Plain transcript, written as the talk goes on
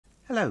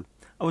Hello,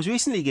 I was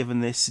recently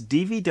given this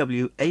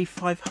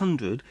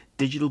DVW-A500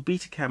 Digital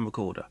Betacam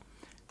recorder.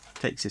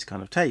 Takes this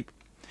kind of tape,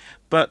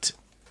 but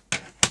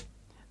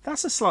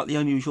that's a slightly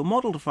unusual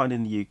model to find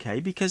in the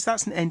UK because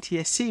that's an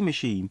NTSC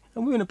machine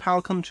and we're in a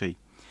PAL country.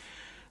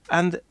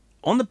 And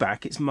on the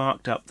back it's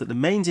marked up that the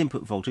mains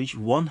input voltage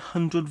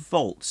 100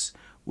 volts,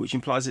 which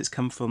implies it's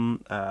come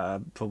from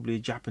probably a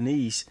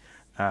Japanese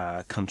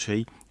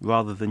country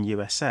rather than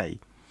USA.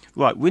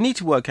 Right, we need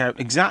to work out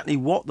exactly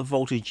what the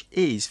voltage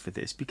is for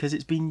this because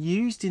it's been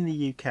used in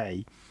the UK.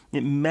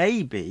 It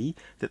may be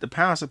that the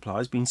power supply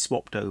has been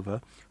swapped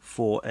over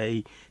for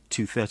a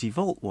 230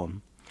 volt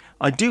one.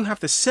 I do have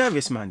the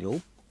service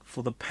manual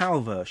for the PAL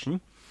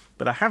version,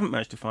 but I haven't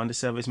managed to find a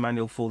service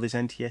manual for this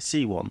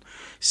NTSC one.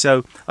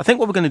 So I think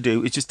what we're going to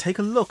do is just take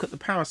a look at the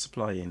power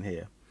supply in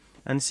here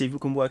and see if we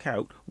can work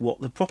out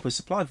what the proper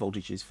supply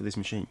voltage is for this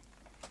machine.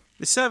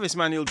 The service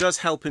manual does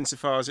help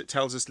insofar as it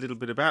tells us a little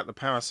bit about the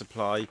power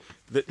supply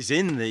that is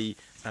in the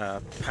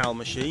PAL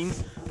machine,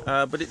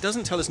 but it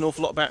doesn't tell us an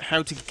awful lot about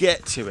how to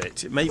get to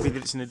it. It may be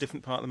that it's in a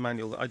different part of the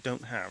manual that I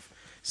don't have.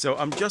 So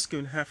I'm just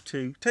going to have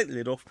to take the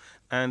lid off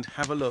and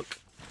have a look.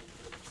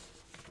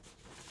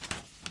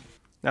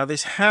 Now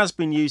this has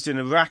been used in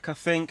a rack, I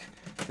think.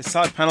 The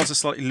side panels are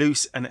slightly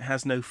loose and it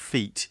has no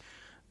feet.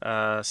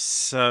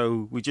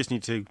 So we just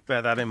need to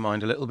bear that in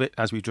mind a little bit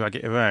as we drag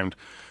it around.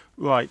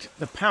 Right,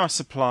 the power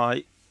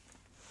supply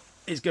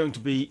is going to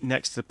be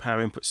next to the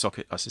power input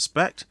socket, I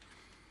suspect.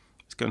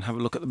 Let's go and have a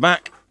look at the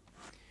back.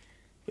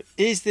 But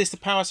is this the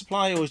power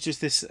supply or is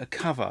just this a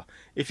cover?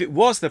 If it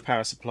was the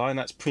power supply and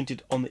that's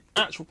printed on the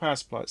actual power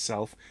supply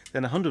itself,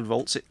 then 100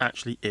 volts it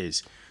actually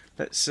is.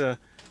 Let's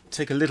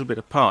take a little bit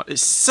apart.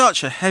 It's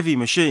such a heavy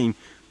machine,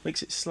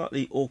 makes it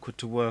slightly awkward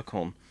to work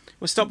on.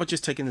 We'll start by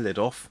just taking the lid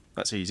off.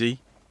 That's easy.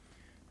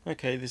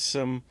 Okay, there's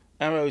some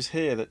arrows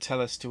here that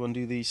tell us to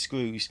undo these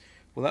screws.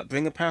 Will that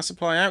bring the power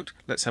supply out?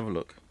 Let's have a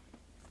look.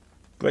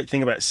 Great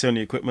thing about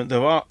Sony equipment,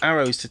 there are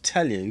arrows to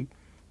tell you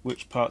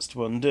which parts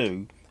to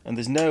undo, and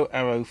there's no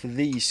arrow for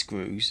these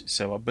screws,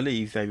 so I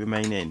believe they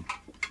remain in.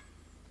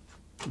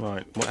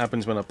 Right, what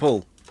happens when I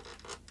pull?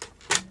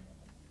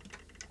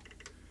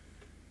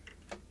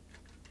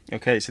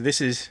 Okay, so this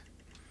is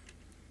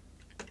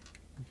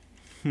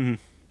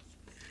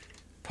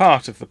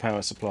part of the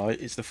power supply.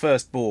 It's the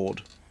first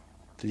board,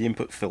 the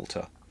input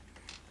filter.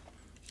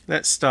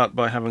 Let's start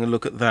by having a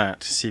look at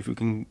that, see if we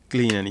can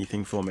glean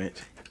anything from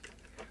it.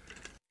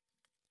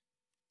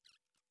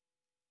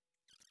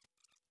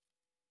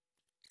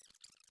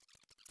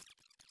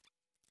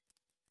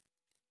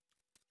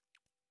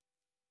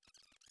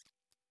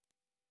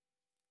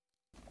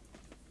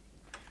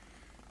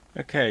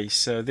 Okay,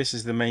 so this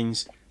is the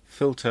mains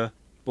filter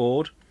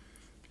board.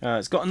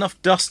 It's got enough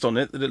dust on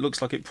it that it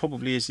looks like it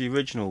probably is the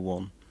original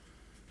one.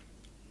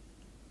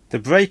 The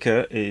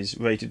breaker is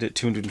rated at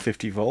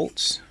 250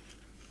 volts.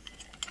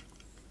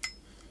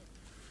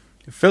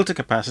 The filter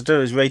capacitor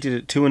is rated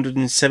at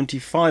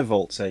 275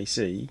 volts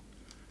AC.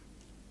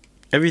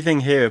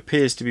 Everything here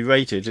appears to be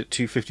rated at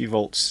 250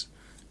 volts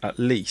at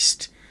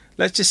least.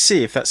 Let's just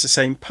see if that's the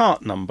same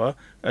part number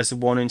as the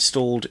one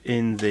installed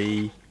in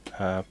the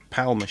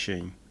PAL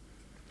machine.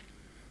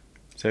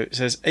 So it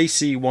says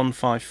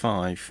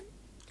AC155.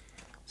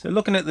 So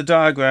looking at the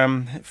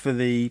diagram for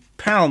the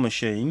PAL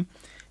machine,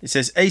 it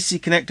says AC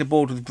connector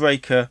board with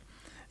breaker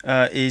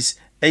is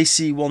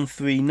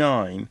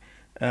AC139.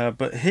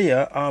 But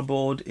here our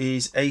board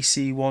is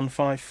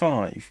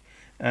AC155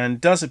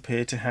 and does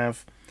appear to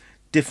have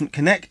different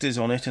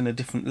connectors on it and a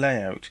different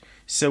layout.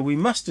 So we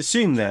must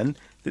assume then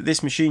that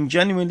this machine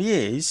genuinely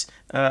is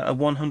a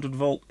 100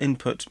 volt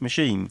input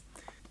machine.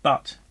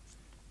 But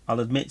I'll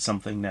admit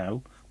something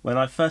now. When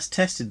I first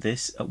tested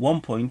this, at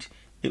one point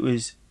it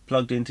was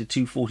plugged into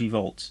 240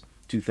 volts,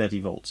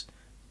 230 volts,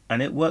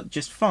 and it worked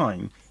just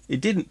fine.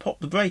 It didn't pop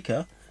the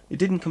breaker, it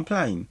didn't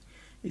complain.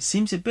 It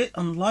seems a bit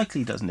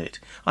unlikely, doesn't it?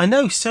 I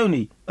know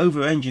Sony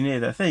over-engineer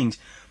their things,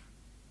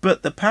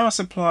 but the power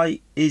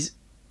supply is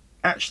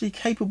actually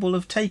capable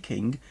of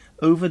taking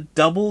over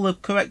double the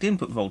correct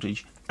input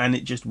voltage, and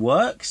it just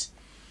works?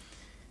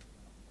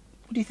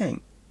 What do you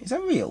think? Is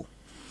that real?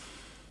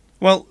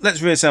 Well,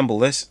 let's reassemble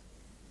this.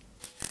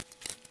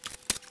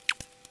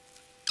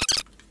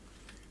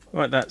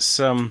 Right, that's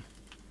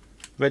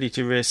ready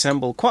to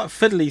reassemble. Quite a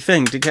fiddly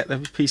thing to get the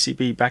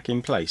PCB back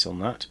in place on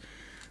that.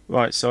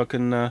 Right, so I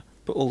can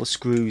put all the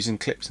screws and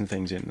clips and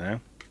things in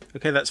now.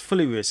 Okay, that's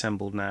fully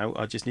reassembled now.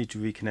 I just need to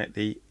reconnect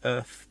the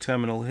earth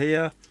terminal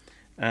here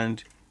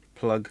and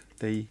plug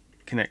the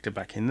connector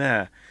back in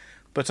there.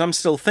 But I'm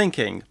still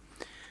thinking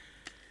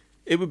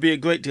it would be a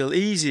great deal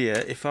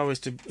easier if I was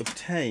to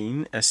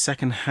obtain a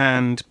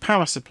second-hand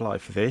power supply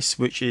for this,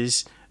 which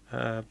is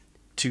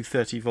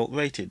 230 volt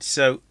rated.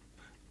 So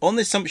on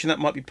the assumption that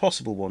might be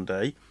possible one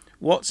day,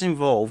 what's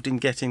involved in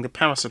getting the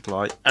power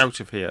supply out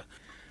of here?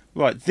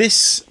 Right,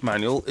 this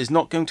manual is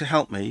not going to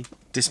help me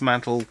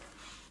dismantle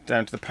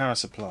down to the power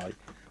supply,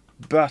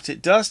 but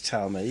it does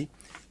tell me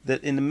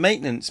that in the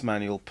maintenance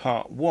manual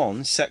part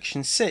 1,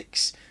 section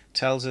 6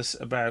 tells us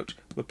about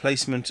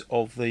replacement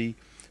of the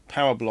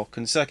power block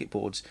and circuit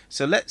boards.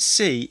 So let's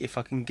see if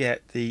I can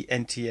get the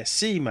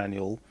NTSC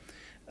manual,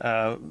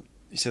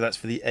 so that's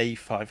for the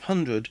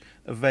A500,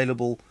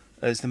 available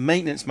as the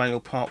maintenance manual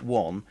part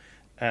 1,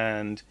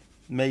 and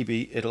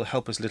maybe it'll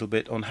help us a little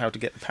bit on how to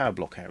get the power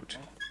block out.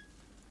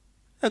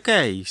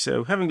 Okay,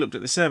 so having looked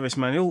at the service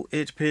manual,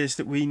 it appears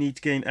that we need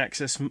to gain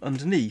access from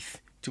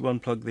underneath to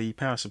unplug the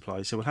power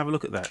supply, so we'll have a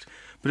look at that.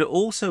 But it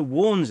also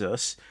warns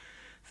us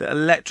that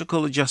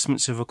electrical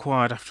adjustments are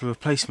required after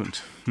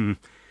replacement.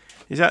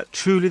 Is that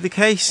truly the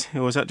case,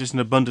 or is that just an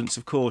abundance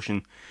of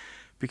caution?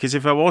 Because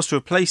if I was to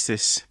replace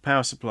this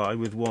power supply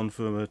with one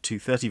from a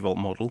 230 volt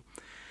model,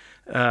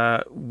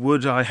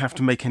 would I have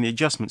to make any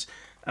adjustments?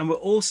 And we're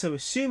also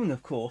assuming,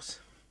 of course,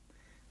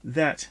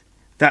 that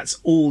that's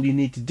all you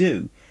need to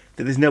do,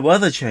 that there's no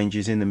other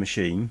changes in the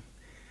machine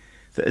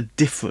that are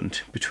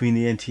different between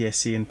the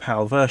NTSC and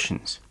PAL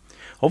versions.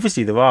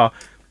 Obviously there are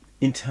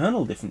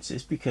internal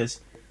differences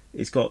because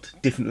it's got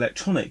different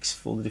electronics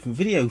for the different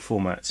video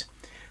formats,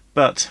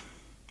 but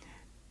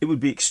it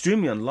would be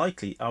extremely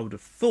unlikely, I would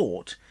have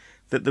thought,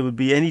 that there would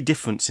be any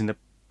difference in the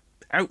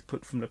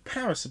output from the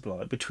power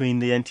supply between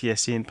the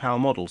NTSC and PAL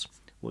models.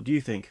 What do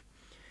you think?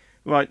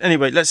 Right,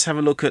 anyway, let's have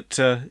a look at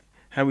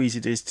how easy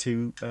it is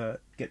to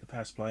get the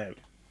power supply out.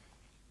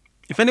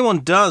 If anyone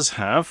does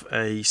have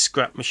a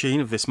scrap machine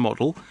of this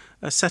model,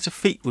 a set of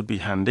feet would be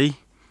handy.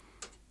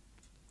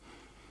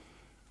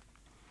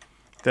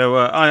 Though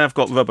I have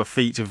got rubber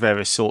feet of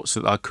various sorts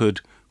that I could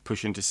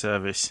push into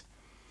service.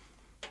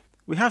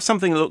 We have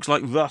something that looks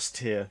like rust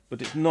here,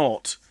 but it's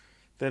not.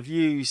 They've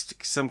used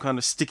some kind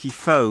of sticky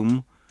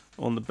foam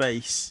on the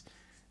base,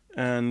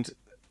 and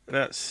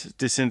that's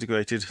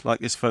disintegrated like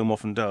this foam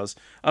often does.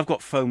 I've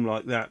got foam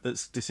like that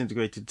that's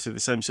disintegrated to the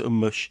same sort of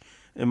mush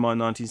in my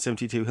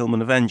 1972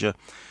 Hillman Avenger.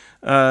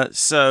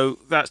 So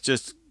that's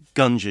just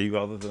gungy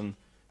rather than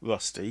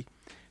rusty.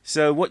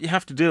 So what you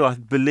have to do, I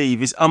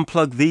believe, is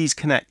unplug these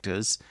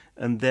connectors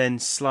and then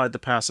slide the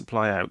power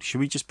supply out. Should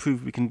we just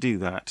prove we can do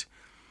that?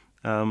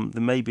 There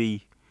may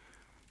be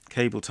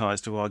cable ties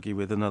to argue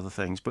with and other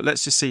things, but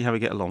let's just see how we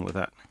get along with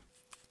that.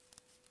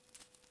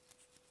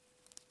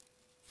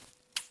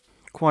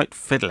 Quite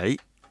fiddly.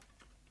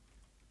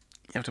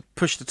 You have to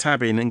push the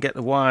tab in and get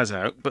the wires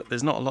out, but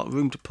there's not a lot of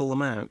room to pull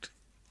them out.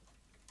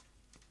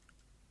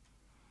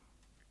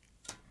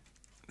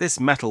 This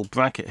metal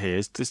bracket here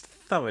is just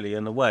thoroughly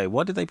in the way.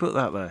 Why did they put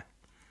that there?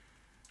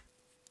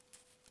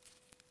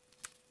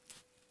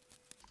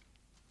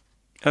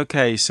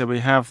 Okay, so we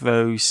have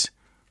those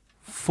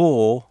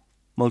 4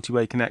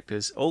 multi-way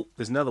connectors. Oh,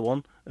 there's another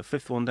one, a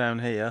 5th one down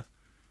here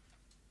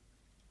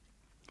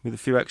with a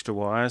few extra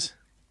wires.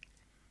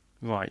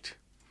 Right,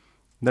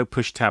 no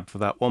push tab for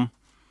that one.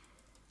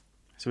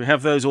 So we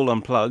have those all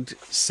unplugged.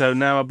 So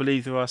now I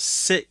believe there are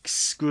 6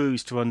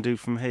 screws to undo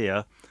from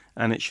here,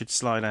 and it should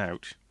slide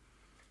out.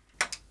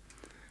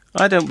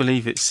 I don't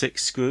believe it's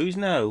 6 screws.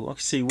 No, I can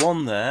see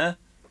 1 there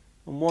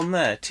and 1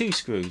 there. 2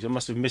 screws. I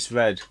must have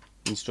misread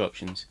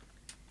instructions.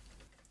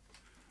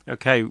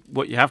 Okay,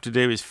 what you have to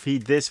do is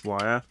feed this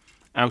wire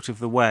out of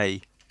the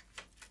way.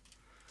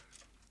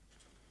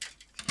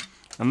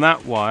 And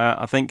that wire,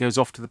 I think, goes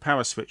off to the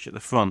power switch at the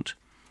front.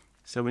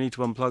 So we need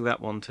to unplug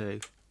that one too.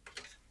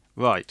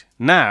 Right,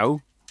 now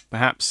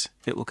perhaps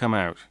it will come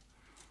out.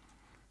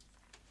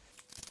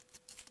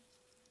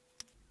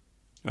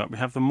 Right, we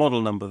have the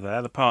model number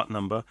there, the part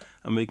number,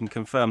 and we can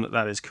confirm that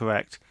that is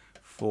correct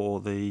for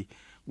the,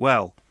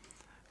 well,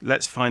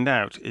 let's find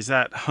out. Is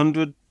that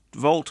 100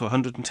 volt or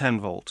 110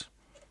 volt?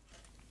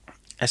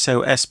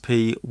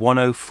 SOSP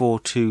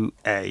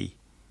 1042A.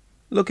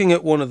 Looking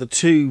at one of the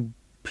 2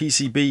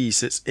 PCBs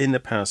that's in the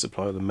power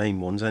supply, the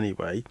main ones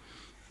anyway,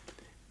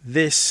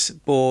 this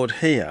board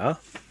here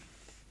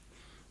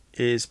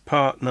is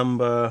part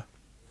number,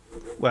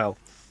 well,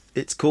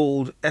 it's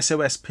called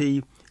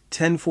SOSP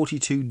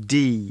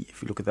 1042D,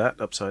 if you look at that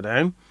upside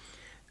down,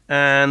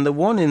 and the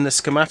one in the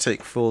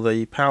schematic for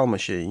the PAL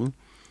machine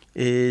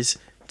is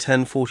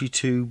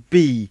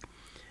 1042B,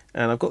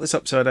 and I've got this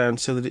upside down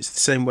so that it's the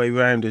same way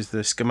round as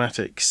the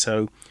schematic.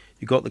 So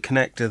you've got the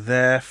connector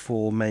there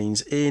for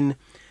mains in,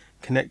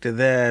 connector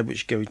there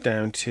which goes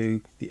down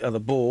to the other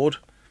board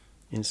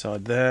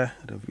inside there.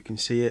 I don't know if you can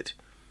see it.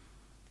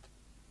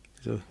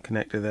 There's a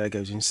connector there,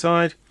 goes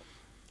inside.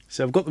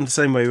 So I've got them the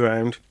same way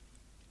round.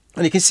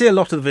 And you can see a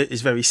lot of it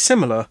is very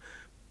similar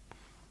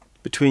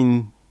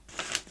between,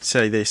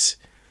 say, this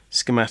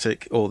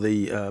schematic or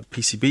the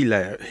PCB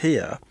layout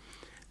here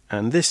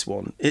and this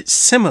one. It's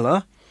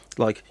similar,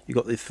 like you've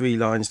got the 3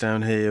 lines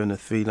down here and the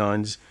 3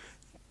 lines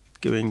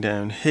going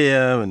down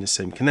here and the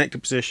same connector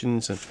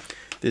positions and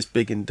this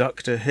big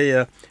inductor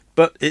here,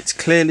 but it's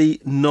clearly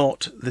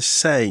not the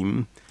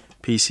same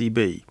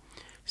PCB.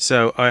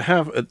 So I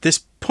have at this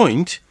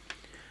point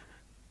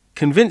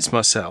convinced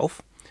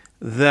myself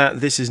that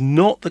this is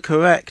not the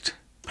correct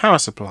power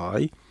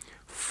supply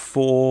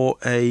for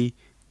a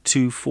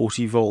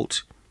 240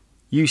 volt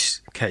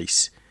use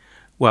case.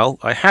 Well,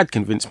 I had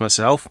convinced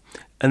myself,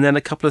 and then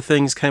a couple of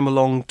things came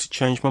along to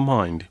change my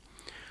mind.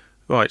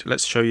 Right,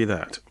 let's show you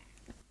that.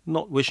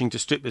 not wishing to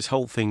strip this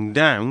whole thing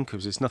down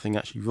because there's nothing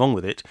actually wrong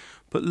with it,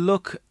 but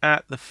look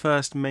at the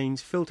first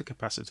mains filter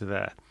capacitor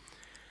there.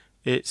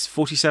 It's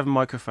 47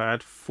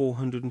 microfarad,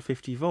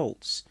 450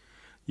 volts.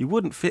 You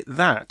wouldn't fit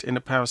that in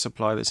a power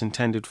supply that's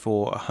intended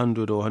for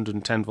 100 or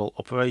 110 volt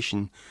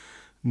operation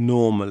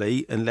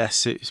normally,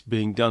 unless it's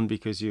being done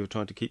because you're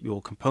trying to keep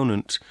your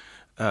component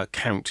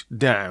count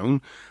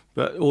down,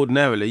 but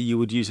ordinarily you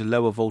would use a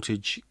lower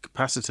voltage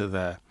capacitor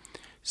there.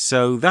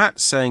 So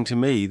that's saying to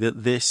me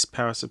that this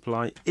power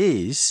supply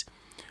is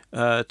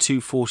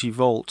 240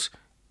 volt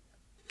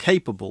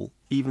capable,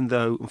 even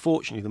though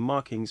unfortunately the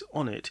markings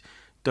on it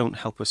don't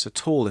help us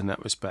at all in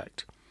that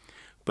respect.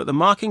 But the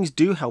markings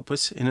do help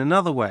us in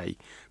another way,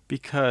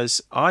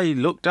 because I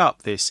looked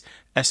up this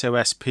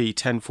SOSP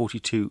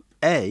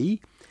 1042A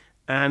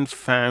and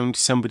found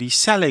somebody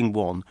selling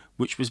one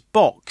which was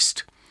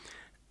boxed,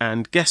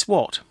 and guess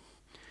what?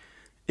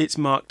 It's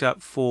marked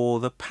up for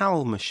the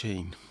PAL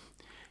machine,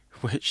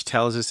 which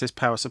tells us this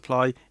power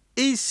supply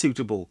is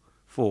suitable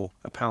for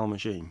a PAL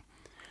machine.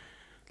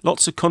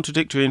 Lots of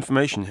contradictory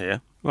information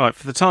here. Right,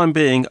 for the time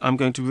being I'm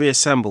going to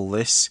reassemble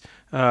this.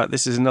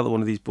 This is another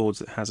one of these boards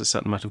that has a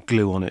certain amount of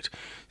glue on it.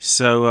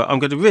 So I'm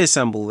going to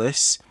reassemble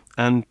this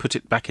and put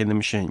it back in the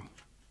machine.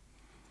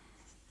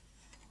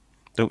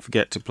 Don't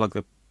forget to plug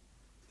the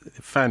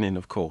fan in,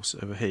 of course,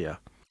 over here.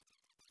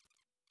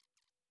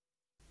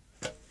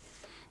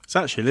 It's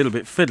actually a little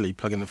bit fiddly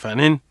plugging the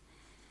fan in.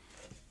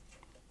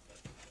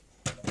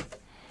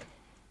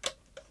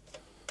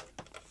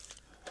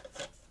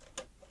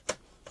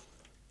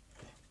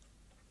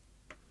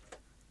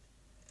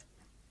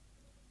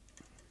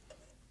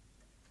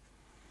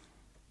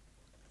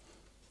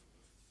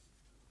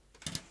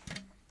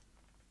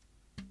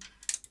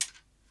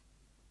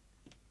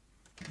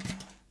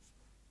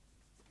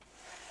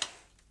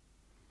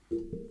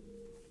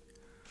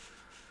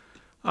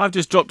 I've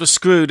just dropped a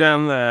screw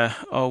down there.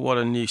 Oh, what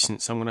a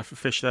nuisance. I'm going to have to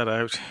fish that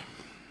out.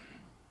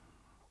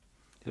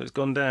 It's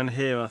gone down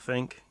here, I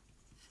think.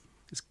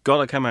 It's got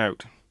to come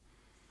out.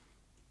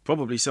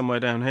 Probably somewhere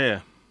down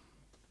here.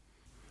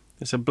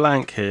 There's a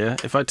blank here.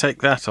 If I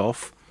take that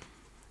off,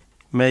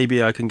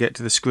 maybe I can get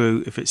to the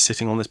screw if it's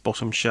sitting on this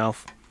bottom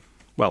shelf.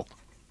 Well,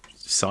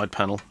 side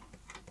panel.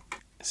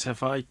 So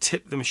if I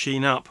tip the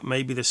machine up,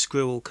 maybe the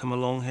screw will come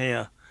along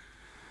here.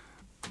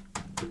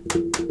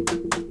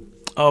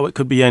 Oh, it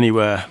could be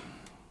anywhere.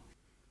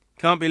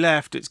 Can't be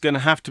left, it's going to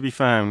have to be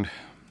found.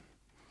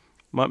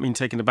 Might mean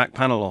taking the back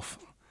panel off.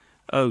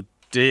 Oh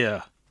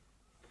dear.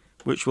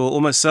 Which will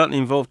almost certainly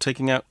involve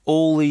taking out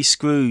all these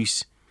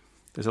screws.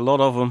 There's a lot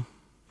of them.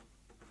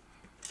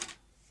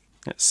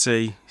 Let's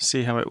see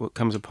how it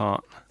comes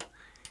apart.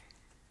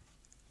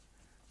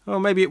 Oh,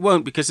 maybe it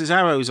won't because there's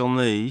arrows on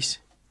these.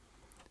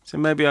 So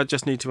maybe I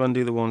just need to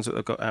undo the ones that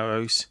have got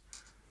arrows.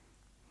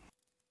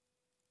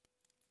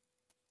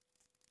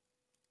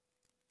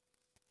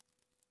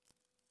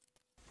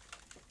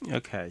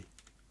 Okay,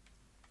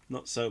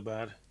 not so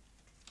bad.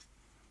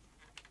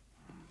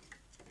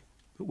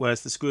 But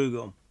where's the screw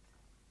gone?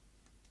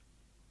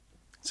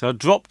 So I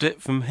dropped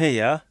it from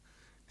here,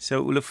 so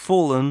it will have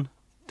fallen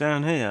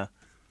down here.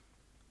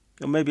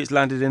 Or maybe it's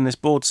landed in this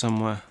board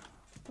somewhere.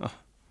 Oh.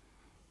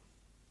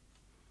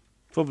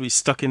 Probably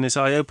stuck in this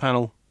I/O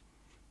panel.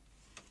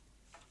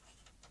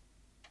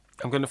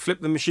 I'm going to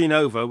flip the machine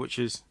over, which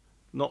is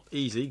not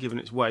easy given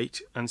its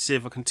weight, and see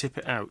if I can tip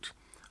it out.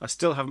 I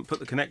still haven't put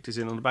the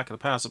connectors in on the back of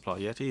the power supply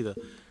yet either.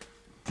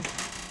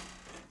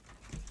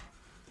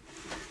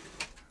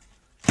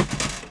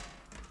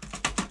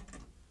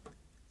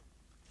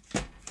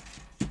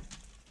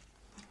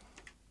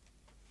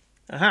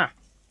 Aha!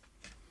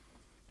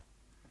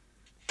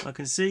 I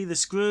can see the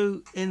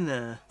screw in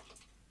there.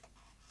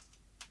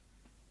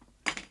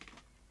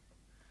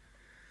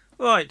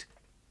 Right,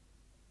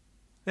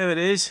 there it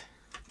is.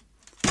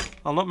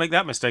 I'll not make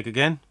that mistake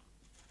again.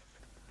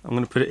 I'm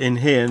going to put it in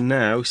here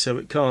now so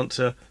it can't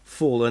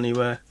fall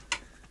anywhere.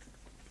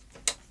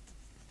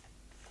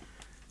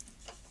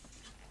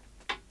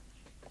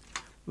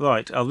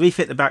 Right, I'll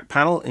refit the back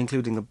panel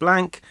including the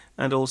blank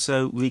and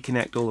also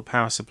reconnect all the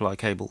power supply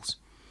cables.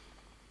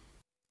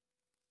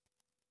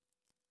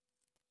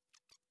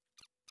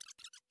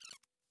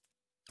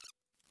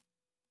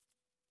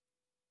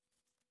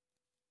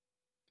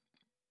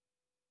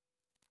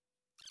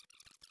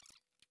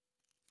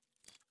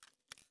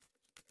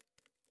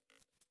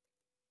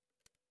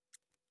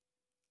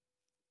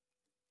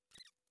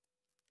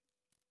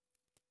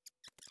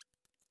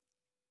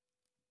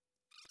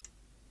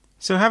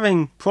 So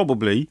having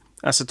probably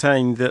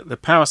ascertained that the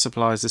power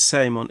supply is the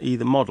same on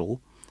either model,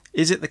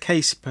 is it the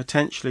case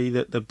potentially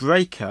that the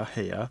breaker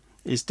here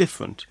is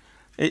different?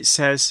 It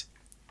says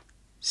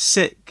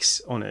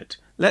 6 on it.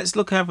 Let's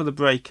look over the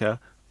breaker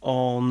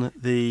on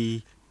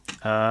the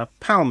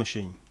PAL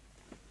machine.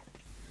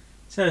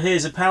 So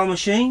here's a PAL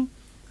machine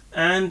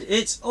and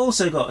it's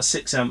also got a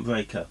 6 amp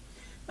breaker.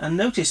 And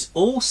notice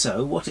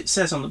also what it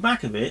says on the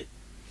back of it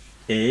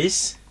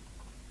is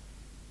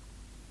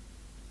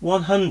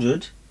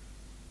 100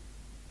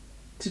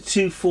 to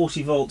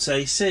 240 volts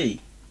AC.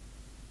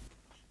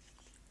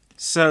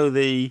 So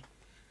the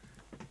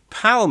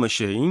PAL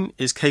machine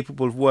is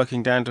capable of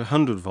working down to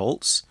 100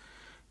 volts.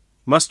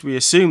 Must we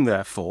assume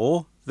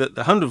therefore that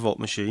the 100 volt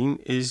machine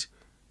is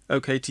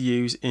okay to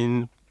use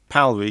in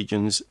PAL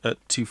regions at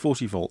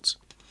 240 volts?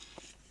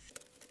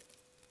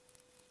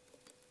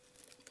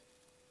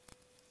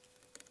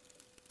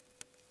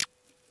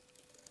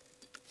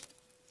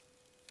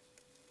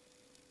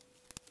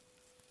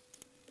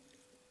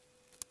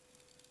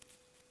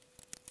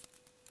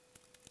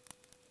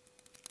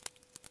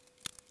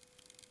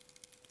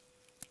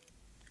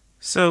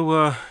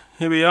 So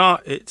here we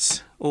are,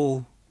 it's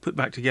all put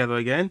back together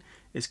again.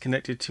 It's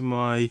connected to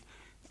my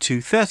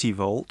 230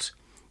 volt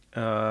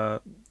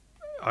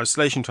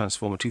isolation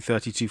transformer,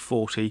 230,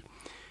 240.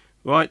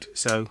 Right,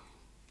 so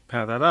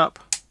power that up.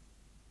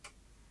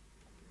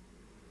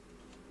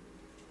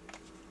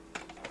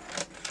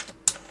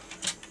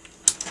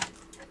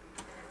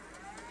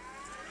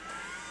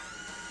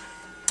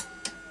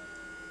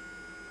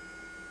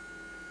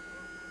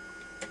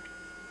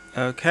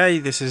 Okay,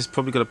 this has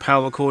probably got a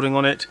PAL recording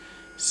on it,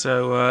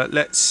 so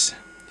let's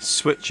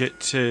switch it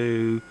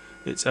to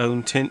its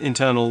own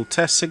internal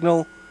test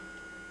signal.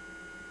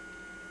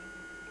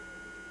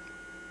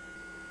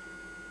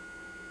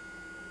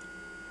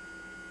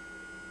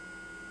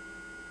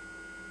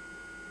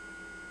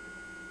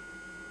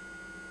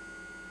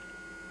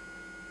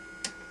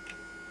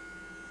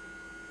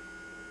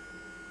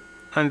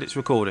 And it's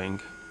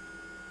recording.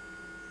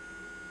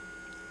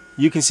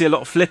 You can see a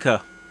lot of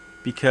flicker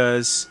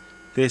because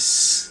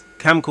this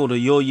camcorder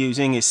you're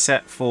using is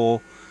set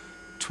for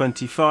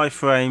 25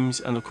 frames,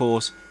 and of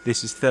course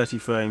this is 30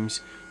 frames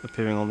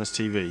appearing on this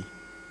TV.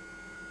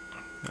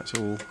 That's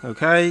all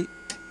okay.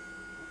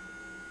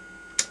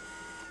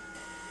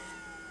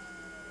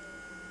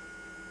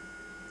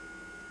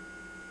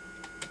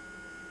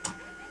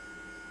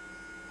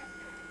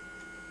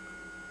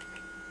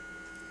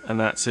 And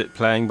that's it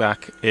playing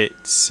back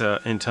its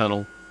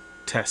internal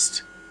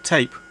test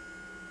tape.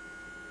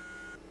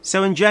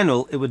 So in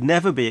general, it would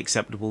never be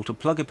acceptable to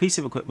plug a piece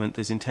of equipment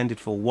that's intended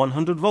for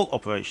 100 volt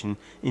operation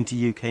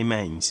into UK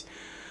mains,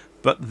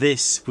 but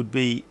this would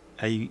be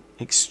an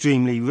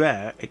extremely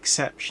rare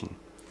exception.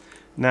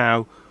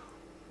 Now,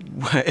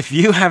 if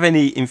you have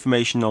any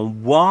information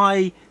on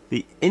why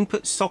the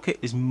input socket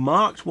is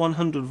marked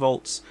 100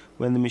 volts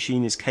when the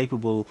machine is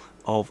capable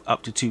of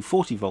up to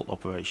 240 volt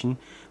operation,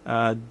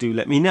 do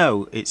let me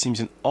know. It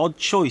seems an odd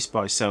choice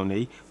by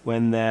Sony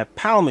when their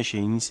PAL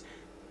machines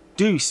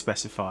do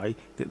specify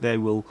that they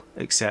will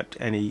accept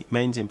any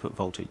mains input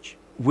voltage.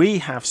 We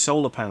have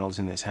solar panels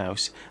in this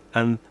house,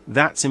 and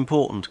that's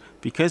important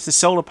because the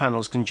solar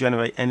panels can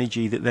generate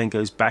energy that then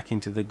goes back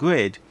into the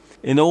grid.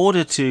 In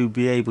order to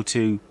be able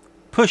to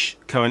push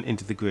current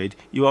into the grid,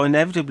 you are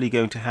inevitably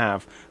going to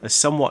have a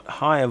somewhat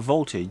higher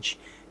voltage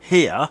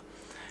here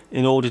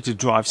in order to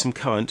drive some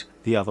current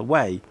the other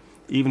way,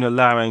 even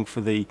allowing for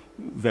the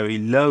very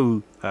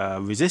low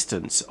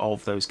resistance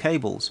of those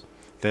cables.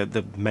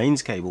 The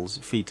mains cables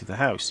feed to the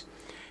house.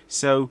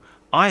 So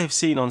I have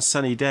seen on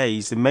sunny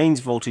days the mains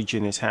voltage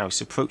in this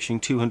house approaching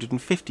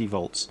 250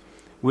 volts,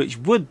 which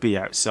would be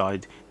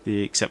outside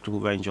the acceptable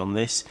range on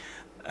this,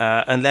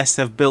 unless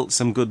they've built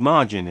some good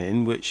margin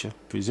in, which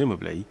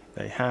presumably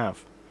they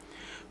have.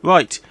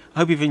 Right, I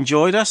hope you've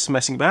enjoyed us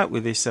messing about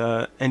with this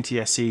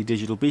NTSC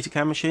Digital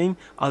Betacam machine.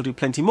 I'll do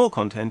plenty more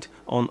content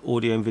on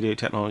audio and video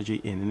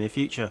technology in the near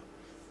future.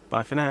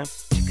 Bye for now.